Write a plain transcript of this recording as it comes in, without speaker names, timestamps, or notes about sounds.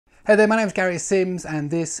Hey there, my name is Gary Sims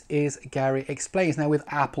and this is Gary Explains. Now, with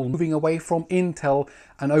Apple moving away from Intel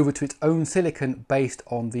and over to its own silicon based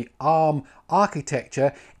on the ARM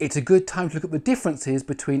architecture, it's a good time to look at the differences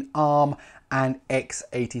between ARM and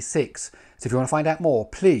x86. So if you want to find out more,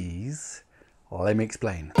 please let me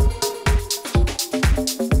explain. Okay,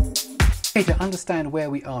 to understand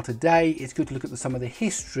where we are today, it's good to look at some of the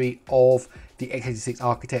history of the x86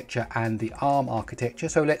 architecture and the ARM architecture.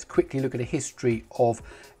 So let's quickly look at a history of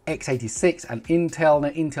x86 and Intel. Now,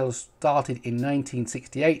 Intel started in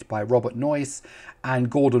 1968 by Robert Noyce and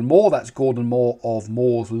Gordon Moore. That's Gordon Moore of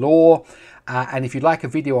Moore's Law. And if you'd like a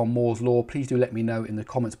video on Moore's Law, please do let me know in the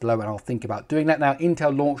comments below and I'll think about doing that. Now,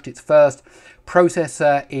 Intel launched its first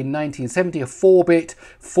processor in 1970, a 4-bit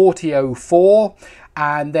 4004.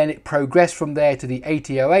 And then it progressed from there to the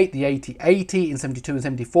 8008, the 8080 in 72 and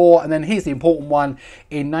 74. And then here's the important one.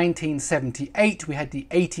 In 1978, we had the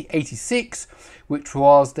 8086, which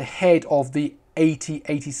was the head of the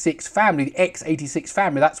 8086 family, the x86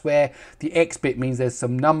 family. That's where the X bit means there's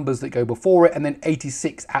some numbers that go before it and then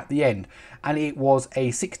 86 at the end. And it was a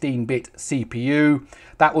 16-bit CPU.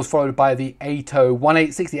 That was followed by the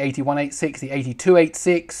 80186, the 8186, the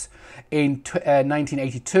 8286 in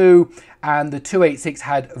 1982, and the 286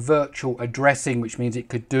 had virtual addressing, which means it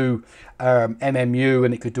could do MMU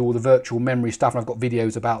and it could do all the virtual memory stuff, and I've got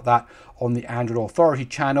videos about that on the Android Authority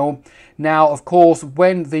channel. Now, of course,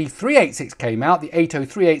 when the 386 came out, the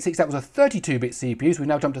 80386, that was a 32-bit CPU, so we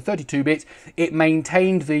now jumped to 32-bit. It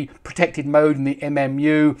maintained the protected mode and the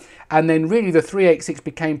MMU, and then really the 386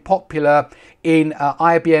 became popular in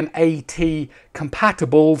IBM AT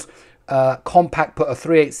compatibles. Compaq put a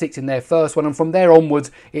 386 in their first one, and from there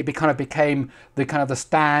onwards it kind of became the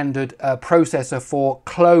standard processor for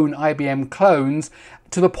IBM clones,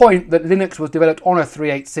 to the point that Linux was developed on a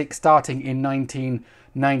 386 starting in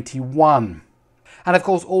 1991. And of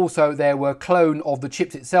course also there were clone of the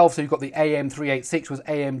chips itself, so you've got the AM386 was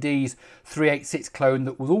AMD's 386 clone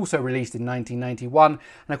that was also released in 1991.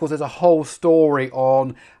 And of course there's a whole story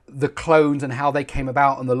on the clones and how they came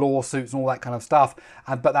about and the lawsuits and all that kind of stuff,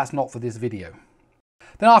 but that's not for this video.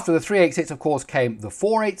 Then after the 386, of course, came the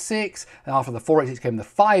 486, and after the 486 came the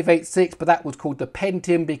 586, but that was called the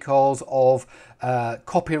Pentium because of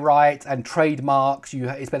copyright and trademarks.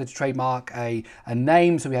 It's better to trademark a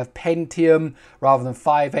name, so we have Pentium rather than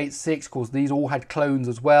 586, because these all had clones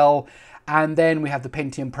as well. And then we have the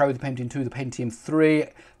Pentium Pro, the Pentium 2, the Pentium 3,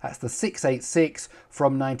 that's the 686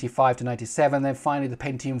 from 95 to 97. Then finally the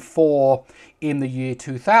Pentium 4 in the year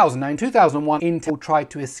 2000. Now in 2001, Intel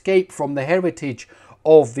tried to escape from the heritage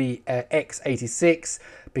of the x86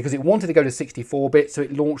 because it wanted to go to 64-bit, so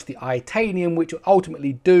it launched the Itanium, which was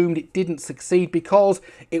ultimately doomed. It didn't succeed because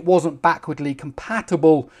it wasn't backwardly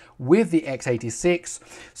compatible with the x86.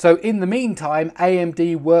 So in the meantime,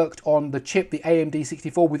 AMD worked on the chip, the AMD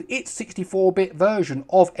 64, with its 64-bit version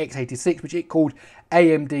of x86, which it called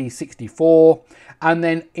AMD 64. And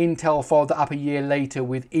then Intel followed that up a year later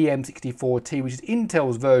with EM64T, which is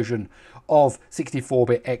Intel's version of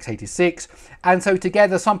 64-bit x86. And so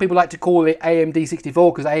together, some people like to call it AMD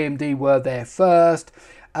 64 because AMD were there first,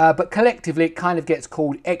 but collectively it kind of gets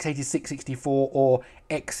called x86 64 or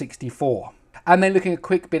x64. And then looking a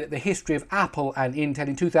quick bit at the history of Apple and Intel,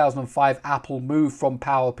 in 2005 Apple moved from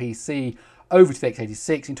PowerPC over to the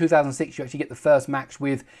x86. In 2006 you actually get the first Macs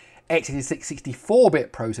with x86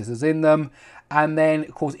 64-bit processors in them. And then,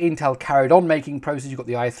 of course, Intel carried on making processors. You've got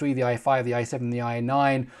the i3, the i5, the i7, the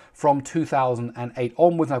i9 from 2008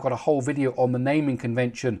 onwards. And I've got a whole video on the naming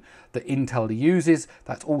convention that Intel uses.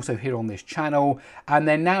 That's also here on this channel. And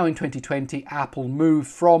then now in 2020, Apple moved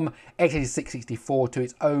from x86 64 to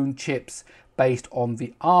its own chips based on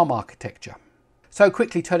the ARM architecture. So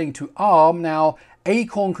quickly turning to ARM now,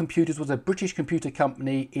 Acorn Computers was a British computer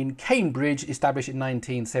company in Cambridge, established in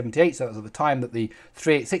 1978, so that was at the time that the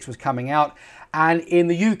 386 was coming out. And in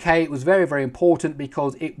the UK it was very, very important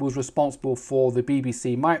because it was responsible for the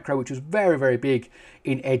BBC Micro, which was very, very big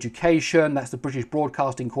in education. That's the British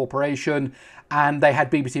Broadcasting Corporation, and they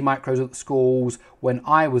had BBC Micros at the schools when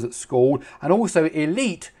I was at school. And also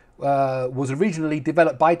Elite was originally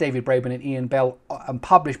developed by David Braben and Ian Bell and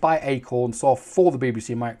published by Acorn Soft for the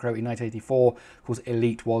BBC Micro in 1984. Of course,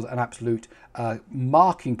 Elite was an absolute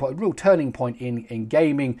marking point, a real turning point in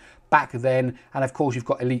gaming back then. And of course, you've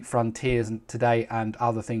got Elite Frontiers today and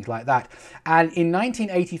other things like that. And in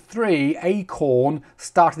 1983, Acorn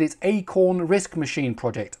started its Acorn RISC Machine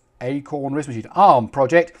project, Acorn RISC Machine, ARM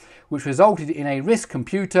project, which resulted in a RISC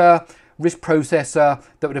computer, RISC processor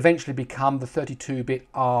that would eventually become the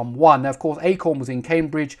 32-bit ARM1. Now, of course, Acorn was in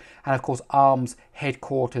Cambridge, and of course, ARM's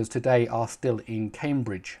headquarters today are still in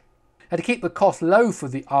Cambridge. Now, to keep the cost low for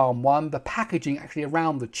the ARM one, the packaging actually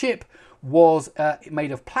around the chip was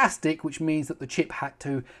made of plastic, which means that the chip had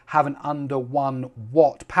to have an under 1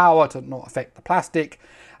 watt power to not affect the plastic.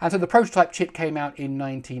 And so the prototype chip came out in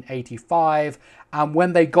 1985, and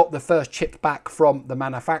when they got the first chip back from the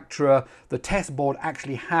manufacturer, the test board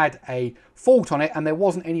actually had a fault on it and there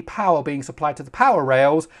wasn't any power being supplied to the power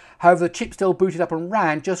rails. However, the chip still booted up and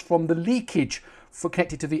ran just from the leakage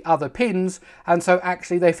connected to the other pins, and so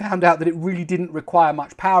actually they found out that it really didn't require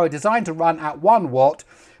much power, designed to run at 1 watt,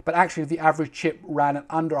 but actually the average chip ran at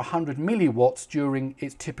under 100 milliwatts during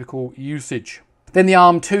its typical usage. Then the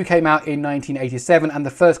ARM2 came out in 1987, and the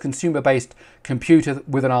first consumer-based computer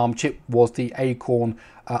with an ARM chip was the Acorn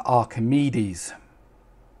Archimedes.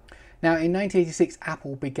 Now, in 1986,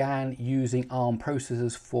 Apple began using ARM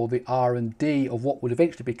processors for the R&D of what would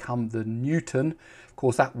eventually become the Newton. Of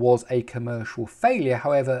course, that was a commercial failure.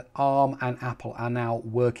 However, ARM and Apple are now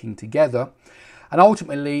working together. And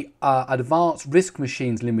ultimately, Advanced RISC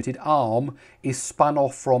Machines Limited, ARM, is spun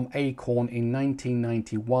off from Acorn in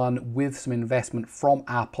 1991 with some investment from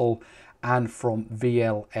Apple and from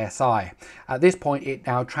VLSI. At this point, it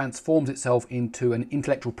now transforms itself into an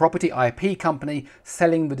intellectual property IP company,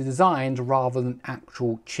 selling the designs rather than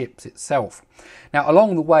actual chips itself. Now,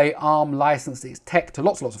 along the way, ARM licensed its tech to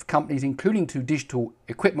lots of companies, including to Digital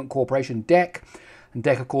Equipment Corporation, DEC. And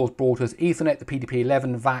DEC, of course, brought us Ethernet, the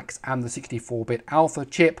PDP-11, VAX, and the 64-bit Alpha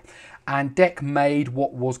chip. And DEC made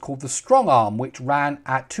what was called the Strong Arm, which ran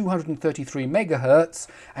at 233 megahertz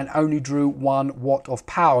and only drew 1 watt of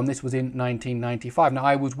power. And this was in 1995. Now,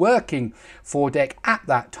 I was working for DEC at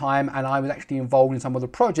that time, and I was actually involved in some of the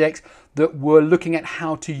projects that were looking at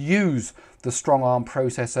how to use the Strong Arm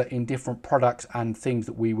processor in different products and things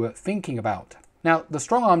that we were thinking about. Now, the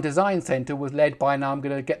Strong Arm Design Center was led by, now I'm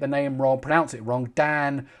going to get the name wrong, pronounce it wrong,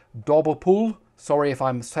 Dan Dobberpool. Sorry if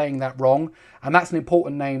I'm saying that wrong. And that's an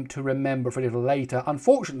important name to remember for a little later.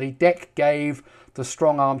 Unfortunately, DEC gave the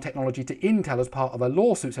Strong Arm technology to Intel as part of a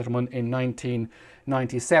lawsuit settlement in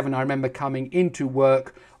 1997. I remember coming into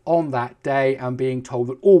work on that day and being told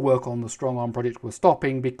that all work on the Strong Arm project was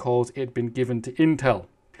stopping because it had been given to Intel.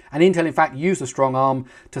 And Intel, in fact, used the Strong Arm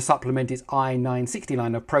to supplement its i960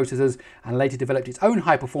 line of processors and later developed its own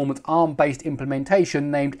high-performance ARM-based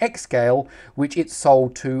implementation named Xscale, which it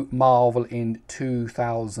sold to Marvell in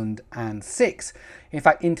 2006. In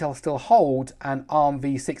fact, Intel still holds an ARM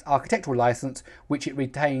v6 architectural license, which it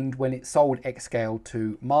retained when it sold Xscale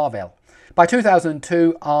to Marvell. By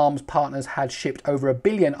 2002, ARM's partners had shipped over 1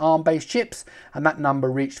 billion ARM-based chips, and that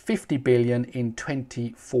number reached 50 billion in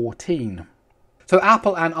 2014. So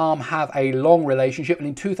Apple and ARM have a long relationship, and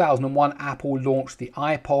in 2001 Apple launched the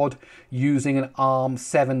iPod using an ARM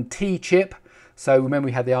 7T chip. So remember,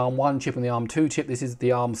 we had the ARM 1 chip and the ARM 2 chip. This is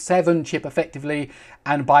the ARM 7 chip effectively,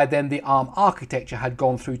 and by then the ARM architecture had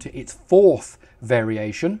gone through to its 4th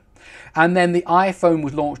variation. And then the iPhone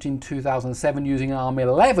was launched in 2007 using an ARM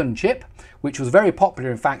 11 chip, which was very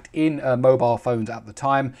popular, in fact, in mobile phones at the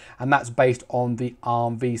time. And that's based on the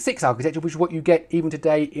ARM v6 architecture, which is what you get even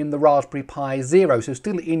today in the Raspberry Pi Zero, so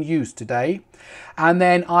still in use today. And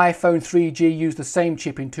then iPhone 3G used the same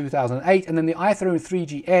chip in 2008. And then the iPhone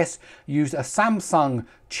 3GS used a Samsung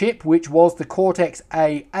chip, which was the Cortex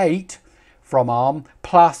A8 from ARM,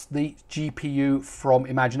 plus the GPU from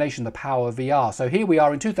Imagination, the Power VR. So here we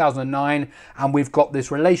are in 2009, and we've got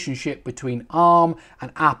this relationship between ARM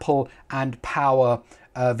and Apple and Power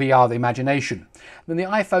VR, the Imagination. Then the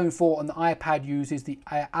iPhone 4 and the iPad uses the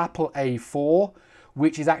Apple A4,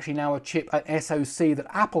 which is actually now a chip, an SoC that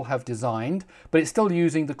Apple have designed, but it's still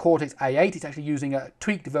using the Cortex A8. It's actually using a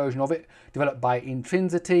tweaked version of it developed by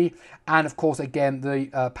Intrinsity, and of course again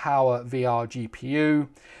the Power VR GPU.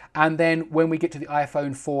 And then when we get to the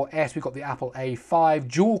iPhone 4S, we've got the Apple A5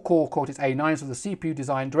 dual-core Cortex A9, so the CPU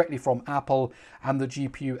designed directly from Apple, and the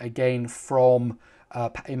GPU again from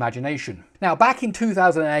Imagination. Now, back in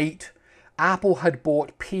 2008, Apple had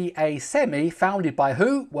bought PA Semi, founded by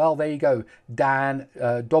who? Well, there you go, Dan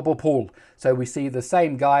Dobberpool. So we see the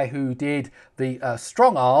same guy who did the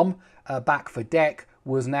Strong Arm back for DEC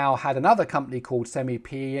was now had another company called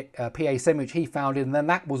PA Semi, which he founded, and then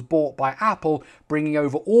that was bought by Apple, bringing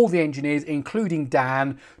over all the engineers, including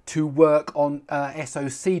Dan, to work on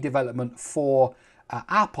SoC development for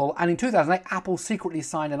Apple. And in 2008, Apple secretly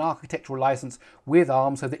signed an architectural license with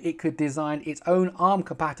ARM so that it could design its own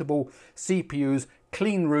ARM-compatible CPUs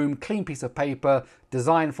clean room, clean piece of paper,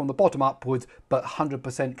 designed from the bottom upwards, but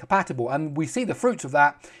 100% compatible. And we see the fruits of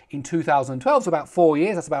that in 2012, so about 4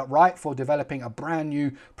 years, that's about right, for developing a brand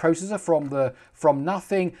new processor from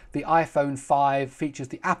nothing. The iPhone 5 features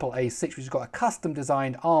the Apple A6, which has got a custom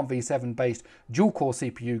designed ARM v7 based dual core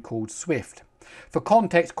CPU called Swift. For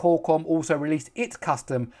context, Qualcomm also released its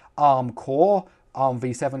custom ARM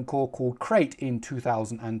v7 core called Crate in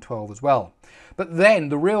 2012 as well. But then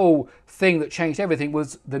the real thing that changed everything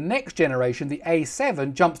was the next generation, the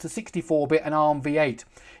A7, jumps to 64-bit and ARM v8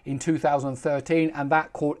 in 2013, and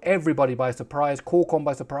that caught everybody by surprise, Qualcomm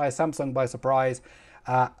by surprise, Samsung by surprise,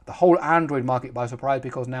 the whole Android market by surprise,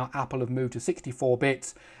 because now Apple have moved to 64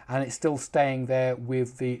 bits and it's still staying there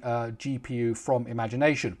with the GPU from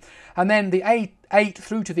Imagination. And then the A8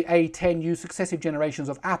 through to the A10 use successive generations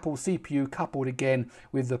of Apple CPU coupled again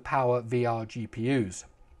with the Power VR GPUs.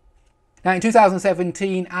 Now in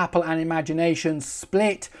 2017, Apple and Imagination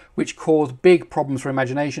split, which caused big problems for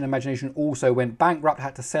Imagination. Imagination also went bankrupt,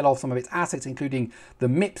 had to sell off some of its assets, including the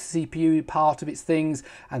MIPS CPU part of its things,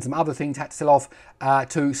 and some other things had to sell off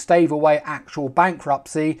to stave away actual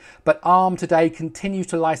bankruptcy. But ARM today continues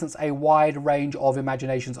to license a wide range of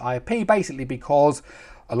Imagination's IP, basically because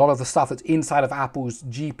a lot of the stuff that's inside of Apple's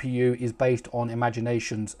GPU is based on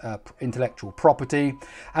Imagination's intellectual property.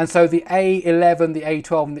 And so the A11, the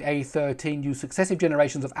A12 and the A13 use successive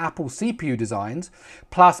generations of Apple's CPU designs,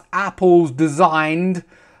 plus Apple's designed,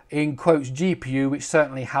 in quotes, GPU, which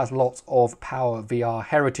certainly has lots of Power VR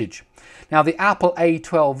heritage. Now the Apple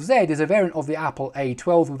A12Z is a variant of the Apple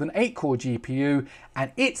A12 with an 8-core GPU,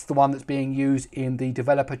 and it's the one that's being used in the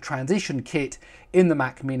developer transition kit in the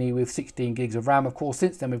Mac Mini with 16 gigs of RAM. Of course,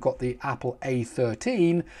 since then we've got the Apple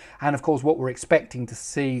A13, and of course what we're expecting to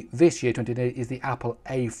see this year, 2020, is the Apple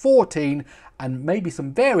A14, and maybe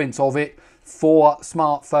some variants of it for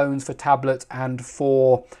smartphones, for tablets, and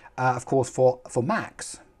for, of course, for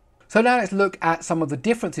Macs. So now let's look at some of the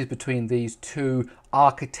differences between these two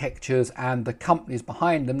architectures and the companies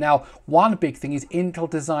behind them. Now, one big thing is Intel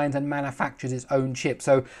designs and manufactures its own chip.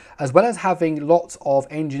 So as well as having lots of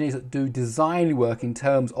engineers that do design work in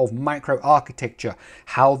terms of microarchitecture,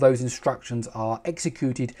 how those instructions are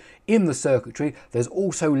executed in the circuitry, there's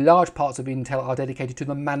also large parts of Intel are dedicated to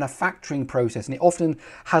the manufacturing process, and it often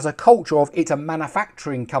has a culture of it's a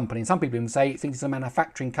manufacturing company. Some people even say it thinks it's a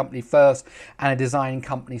manufacturing company first and a design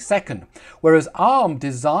company second. Whereas ARM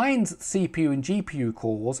designs CPU and GPU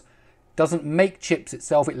cores, doesn't make chips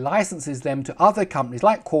itself, it licenses them to other companies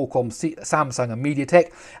like Qualcomm, Samsung and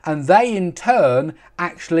MediaTek, and they in turn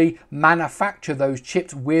actually manufacture those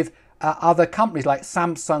chips with other companies like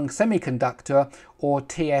Samsung Semiconductor or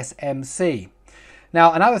TSMC.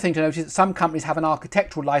 Now, another thing to notice is that some companies have an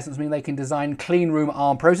architectural license, meaning they can design clean room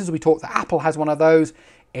ARM processors. We talked that Apple has one of those,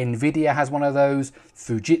 Nvidia has one of those,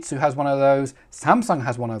 Fujitsu has one of those, Samsung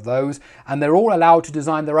has one of those, and they're all allowed to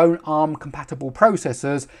design their own ARM compatible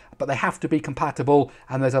processors, but they have to be compatible,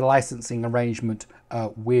 and there's a licensing arrangement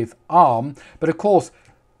with ARM. But of course,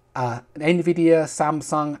 Nvidia,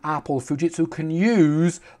 Samsung, Apple, Fujitsu can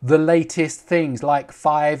use the latest things like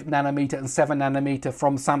 5 nanometer and 7 nanometer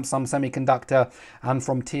from Samsung Semiconductor and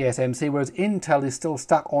from TSMC, whereas Intel is still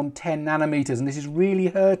stuck on 10 nanometers, and this is really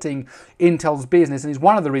hurting Intel's business, and is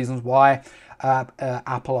one of the reasons why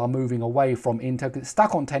Apple are moving away from Intel, because it's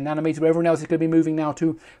stuck on 10 nanometers, where everyone else is going to be moving now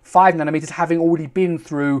to 5 nanometers, having already been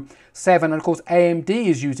through 7. And of course, AMD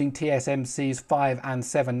is using TSMC's 5 and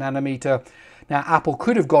 7 nanometer. Now, Apple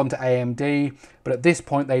could have gone to AMD, but at this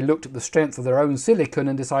point they looked at the strength of their own silicon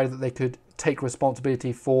and decided that they could take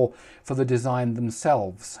responsibility for the design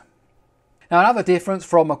themselves. Now, another difference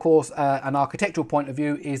from, of course, an architectural point of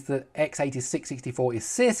view is that x86 64 is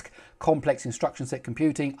CISC, complex instruction set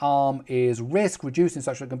computing. ARM is RISC, reduced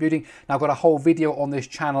instruction set computing. Now, I've got a whole video on this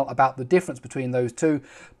channel about the difference between those two,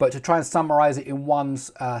 but to try and summarize it in one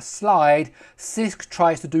slide, CISC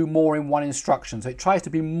tries to do more in one instruction. So it tries to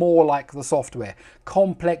be more like the software,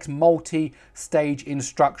 complex multi-stage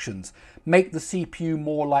instructions, make the CPU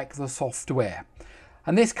more like the software.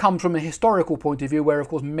 And this comes from a historical point of view where, of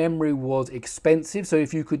course, memory was expensive. So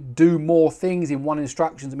if you could do more things in one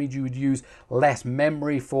instruction, it means you would use less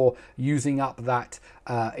memory for using up that,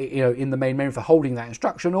 in the main memory for holding that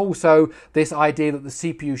instruction. Also, this idea that the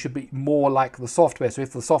CPU should be more like the software. So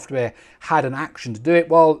if the software had an action to do it,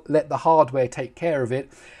 well, let the hardware take care of it.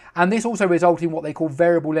 And this also resulted in what they call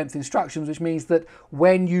variable length instructions, which means that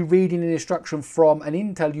when you read in an instruction from an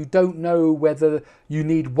Intel, you don't know whether you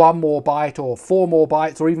need 1 more byte or 4 more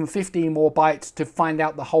bytes or even 15 more bytes to find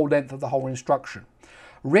out the whole length of the whole instruction.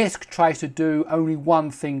 RISC tries to do only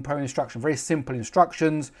one thing per instruction, very simple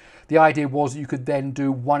instructions. The idea was you could then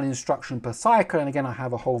do one instruction per cycle, and again I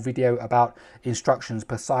have a whole video about instructions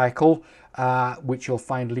per cycle, which you'll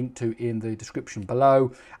find linked to in the description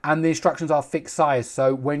below. And the instructions are fixed size,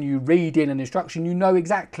 so when you read in an instruction you know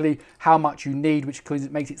exactly how much you need, which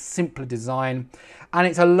makes it simpler design. And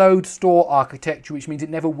it's a load store architecture, which means it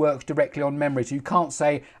never works directly on memory, so you can't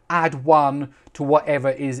say add 1 to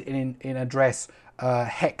whatever is in address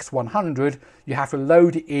hex 100. You have to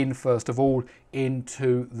load it in first of all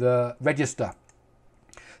into the register.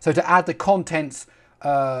 So to add the contents,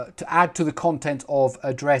 to add to the content of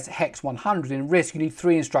address hex 100 in RISC, you need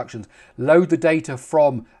 3 instructions. Load the data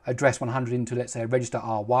from address 100 into, let's say, register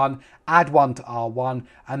R1, add 1 to R1,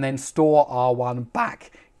 and then store R1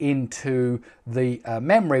 back into the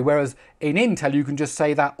memory. Whereas in Intel, you can just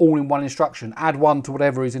say that all in one instruction, add 1 to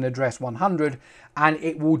whatever is in address 100, and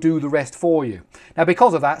it will do the rest for you. Now,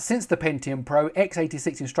 because of that, since the Pentium Pro,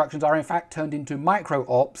 x86 instructions are in fact turned into micro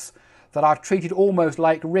ops that are treated almost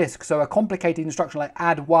like RISC. So a complicated instruction like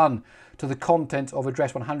add 1 to the content of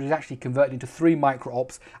address 100 is actually converted into 3 micro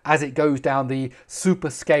ops. As it goes down the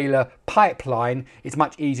superscalar pipeline, it's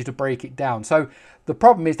much easier to break it down. So the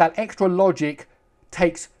problem is that extra logic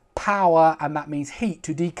takes power, and that means heat,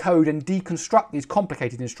 to decode and deconstruct these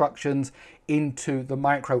complicated instructions into the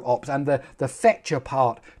micro ops. And the fetcher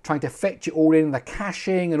part, trying to fetch it all in, the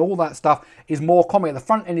caching and all that stuff, is more complicated. The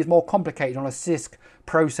front end is more complicated on a CISC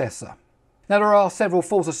processor. Now, there are several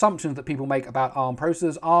false assumptions that people make about ARM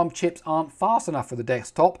processors. ARM chips aren't fast enough for the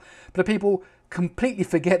desktop, but people completely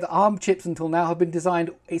forget that ARM chips until now have been designed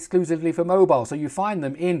exclusively for mobile. So you find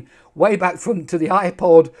them in way back to the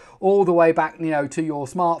iPod, all the way back, you know, to your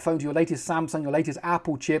smartphone, to your latest Samsung, your latest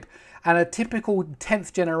Apple chip. And a typical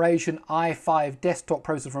 10th generation i5 desktop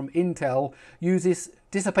processor from Intel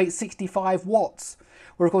dissipates 65 watts.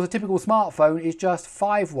 Where of course a typical smartphone is just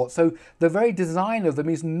 5 watts. So the very design of them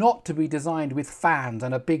is not to be designed with fans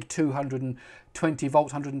and a big 220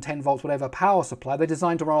 volts, 110 volts, whatever power supply. They're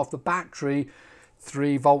designed to run off the battery,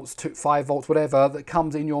 3 volts, 5 volts, whatever, that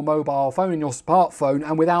comes in your mobile phone, in your smartphone,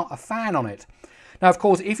 and without a fan on it. Now, of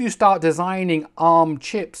course, if you start designing ARM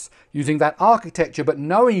chips using that architecture, but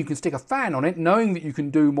knowing you can stick a fan on it, knowing that you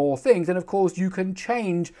can do more things, then of course you can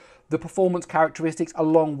change the performance characteristics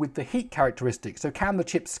along with the heat characteristics. So can the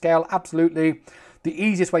chip scale? Absolutely. The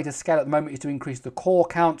easiest way to scale at the moment is to increase the core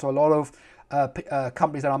count. So a lot of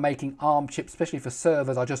companies that are making ARM chips, especially for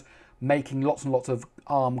servers, are just making lots and lots of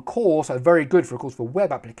ARM cores. So very good for, of course, for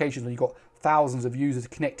web applications when you've got thousands of users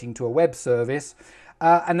connecting to a web service.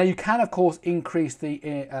 And then you can, of course, increase the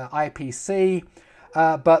IPC,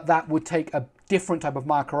 but that would take a different type of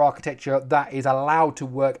microarchitecture that is allowed to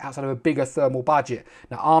work outside of a bigger thermal budget.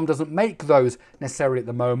 Now, ARM doesn't make those necessarily at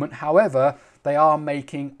the moment. However, they are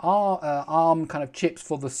making ARM kind of chips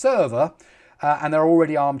for the server, and there are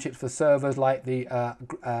already ARM chips for servers like the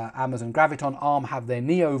Amazon Graviton. ARM have their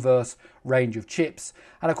Neoverse range of chips.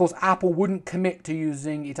 And of course, Apple wouldn't commit to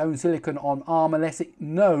using its own silicon on ARM unless it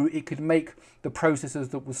could make the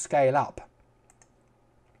processors that will scale up.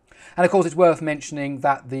 And of course, it's worth mentioning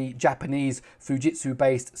that the Japanese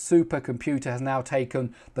Fujitsu-based supercomputer has now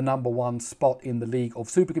taken the #1 spot in the league of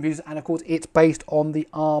supercomputers. And of course, it's based on the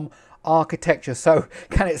ARM architecture. So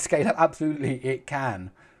can it scale up? Absolutely, it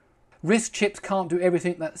can. RISC chips can't do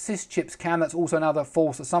everything that CISC chips can. That's also another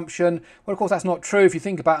false assumption. Well, of course, that's not true. If you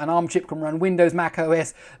think about, an ARM chip can run Windows, Mac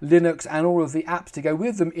OS, Linux, and all of the apps to go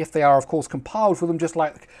with them if they are, of course, compiled for them, just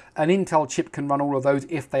like an Intel chip can run all of those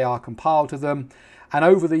if they are compiled to them. And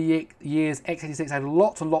over the years, x86 had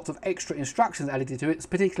lots and lots of extra instructions added to it,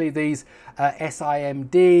 particularly these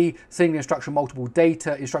SIMD, single instruction, multiple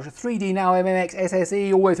data, instruction 3D, now MMX,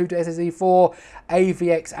 SSE, all the way through to SSE4,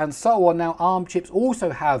 AVX, and so on. Now, ARM chips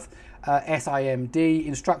also have SIMD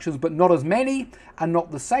instructions, but not as many and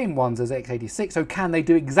not the same ones as x86. So can they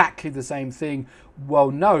do exactly the same thing?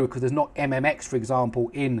 Well, no, because there's not MMX, for example,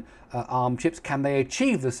 in ARM chips. Can they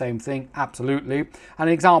achieve the same thing? Absolutely. And an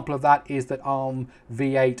example of that is that ARM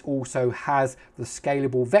v8 also has the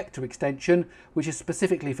scalable vector extension, which is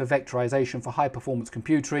specifically for vectorization for high performance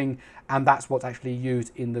computing, and that's what's actually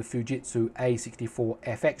used in the Fujitsu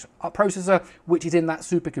A64FX processor, which is in that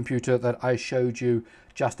supercomputer that I showed you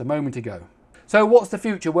just a moment ago. So what's the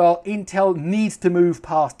future? Well, Intel needs to move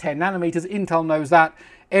past 10 nanometers. Intel knows that.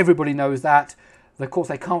 Everybody knows that. Of course,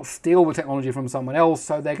 they can't steal the technology from someone else,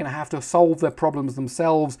 so they're going to have to solve their problems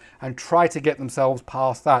themselves and try to get themselves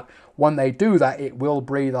past that. When they do that, it will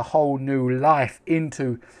breathe a whole new life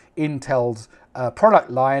into Intel's product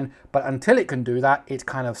line, but until it can do that, it's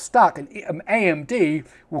kind of stuck. And AMD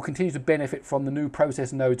will continue to benefit from the new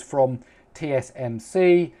process nodes from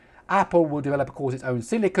TSMC. Apple will develop, of course, its own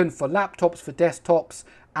silicon for laptops, for desktops,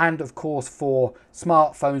 and of course for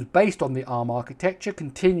smartphones based on the ARM architecture,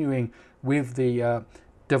 continuing with the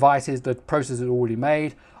devices, the processors already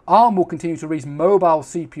made. ARM will continue to release mobile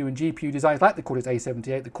CPU and GPU designs like the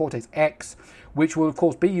Cortex-A78, the Cortex-X, which will of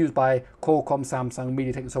course be used by Qualcomm, Samsung,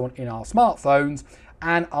 MediaTek and so on in our smartphones.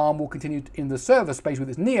 And ARM will continue in the server space with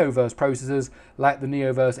its Neoverse processors like the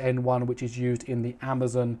Neoverse N1, which is used in the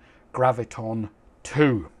Amazon Graviton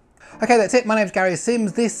 2. Okay, that's it. My name is Gary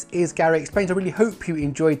Sims. This is Gary Explains. I really hope you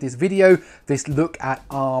enjoyed this video, this look at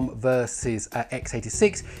ARM versus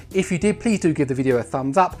x86. If you did, please do give the video a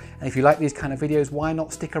thumbs up. And if you like these kind of videos, why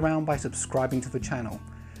not stick around by subscribing to the channel?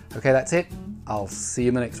 Okay, that's it. I'll see you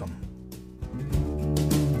in the next one.